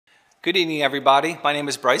Good evening, everybody. My name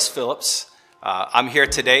is Brice Phillips. I'm here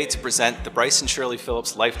today to present the Brice and Shirley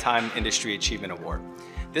Phillips Lifetime Industry Achievement Award.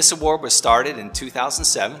 This award was started in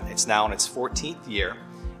 2007. It's now in its 14th year,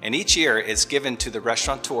 and each year it's given to the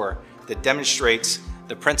restaurateur that demonstrates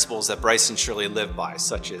the principles that Brice and Shirley live by,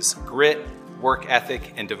 such as grit, work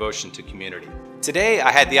ethic, and devotion to community. Today,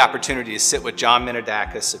 I had the opportunity to sit with John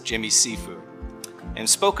Minadakis of Jimmy's Seafood and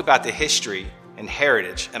spoke about the history and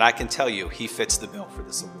heritage, and I can tell you he fits the bill for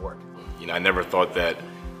this award. You know, I never thought that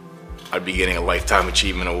I'd be getting a Lifetime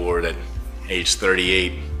Achievement Award at age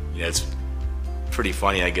 38. You know, it's pretty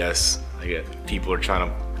funny, I guess. People are trying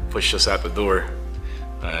to push us out the door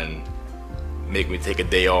and make me take a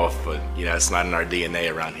day off, but you know, it's not in our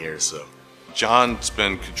DNA around here. So, John's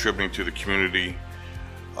been contributing to the community,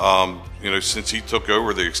 you know, since he took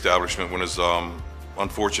over the establishment when his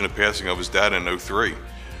unfortunate passing of his dad in '03.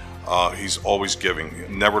 He's always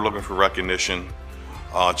giving, never looking for recognition.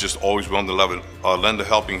 Just always willing to lend a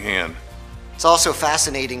helping hand. It's also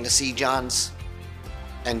fascinating to see John's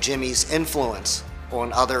and Jimmy's influence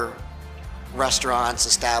on other restaurants,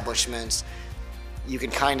 establishments. You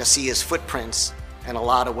can kind of see his footprints in a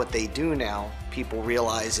lot of what they do now. People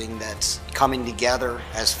realizing that coming together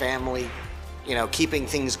as family, you know, keeping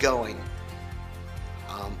things going,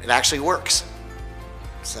 it actually works.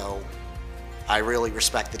 So I really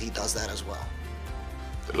respect that he does that as well.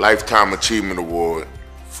 The Lifetime Achievement Award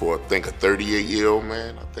for, I think, a 38-year-old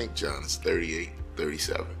man, I think John is 38,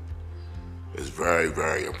 37, is very,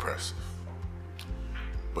 very impressive.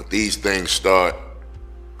 But these things start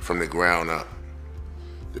from the ground up.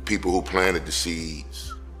 The people who planted the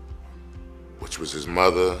seeds, which was his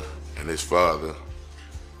mother and his father,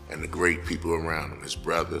 and the great people around him, his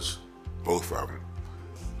brothers, both of them.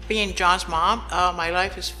 Being John's mom, my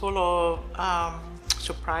life is full of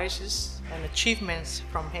surprises and achievements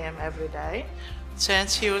from him every day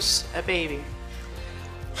since he was a baby.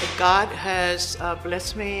 God has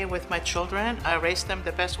blessed me with my children. I raised them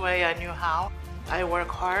the best way I knew how. I work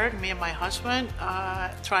hard, me and my husband,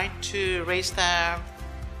 trying to raise them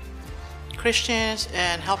Christians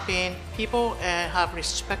and helping people and have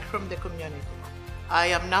respect from the community. I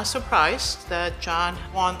am not surprised that John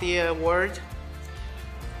won the award.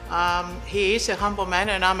 He is a humble man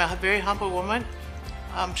and I'm a very humble woman.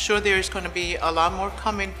 I'm sure there's going to be a lot more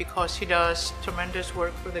coming because he does tremendous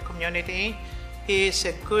work for the community. He is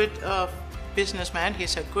a good businessman.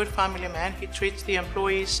 He's a good family man. He treats the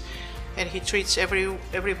employees and he treats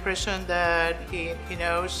every person that he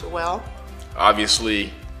knows well.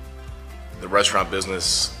 Obviously, the restaurant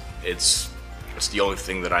business, it's the only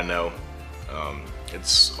thing that I know.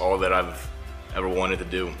 It's all that I've ever wanted to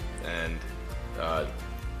do, and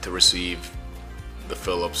to receive the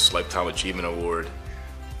Phillips Lifetime Achievement Award,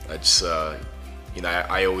 you know,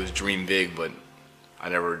 I always dream big, but I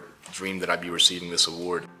never dreamed that I'd be receiving this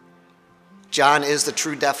award. John is the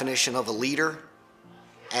true definition of a leader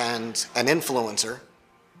and an influencer,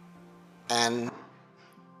 and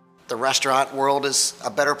the restaurant world is a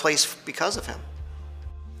better place because of him.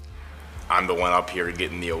 I'm the one up here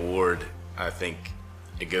getting the award. I think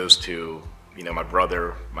it goes to, you know, my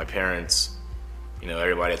brother, my parents, you know,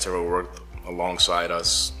 everybody that's ever worked alongside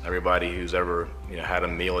us, everybody who's ever, you know, had a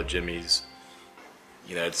meal at Jimmy's.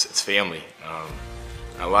 You know, it's family.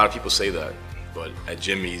 A lot of people say that, but at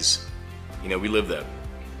Jimmy's, you know, we live that,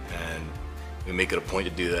 and we make it a point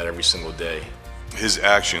to do that every single day. His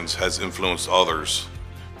actions has influenced others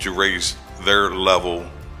to raise their level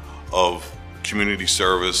of community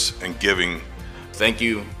service and giving. Thank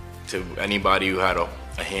you to anybody who had a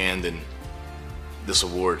hand in this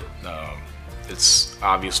award. It's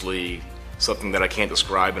obviously something that I can't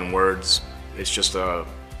describe in words. It's just a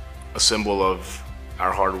symbol of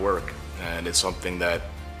our hard work, and it's something that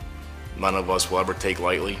none of us will ever take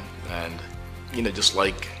lightly. And you know, just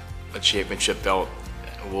like a championship belt,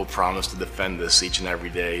 we'll promise to defend this each and every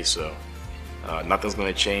day. So nothing's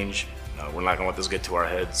going to change. We're not going to let this get to our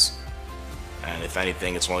heads, and if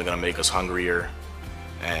anything, it's only going to make us hungrier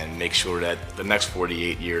and make sure that the next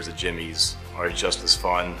 48 years at Jimmy's are just as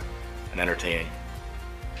fun and entertaining.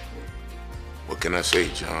 What can I say,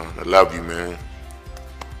 John? I love you, man.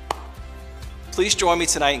 Please join me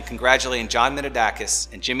tonight in congratulating John Minadakis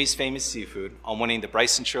and Jimmy's Famous Seafood on winning the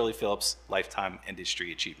Brice and Shirley Phillips Lifetime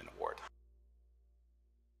Industry Achievement Award.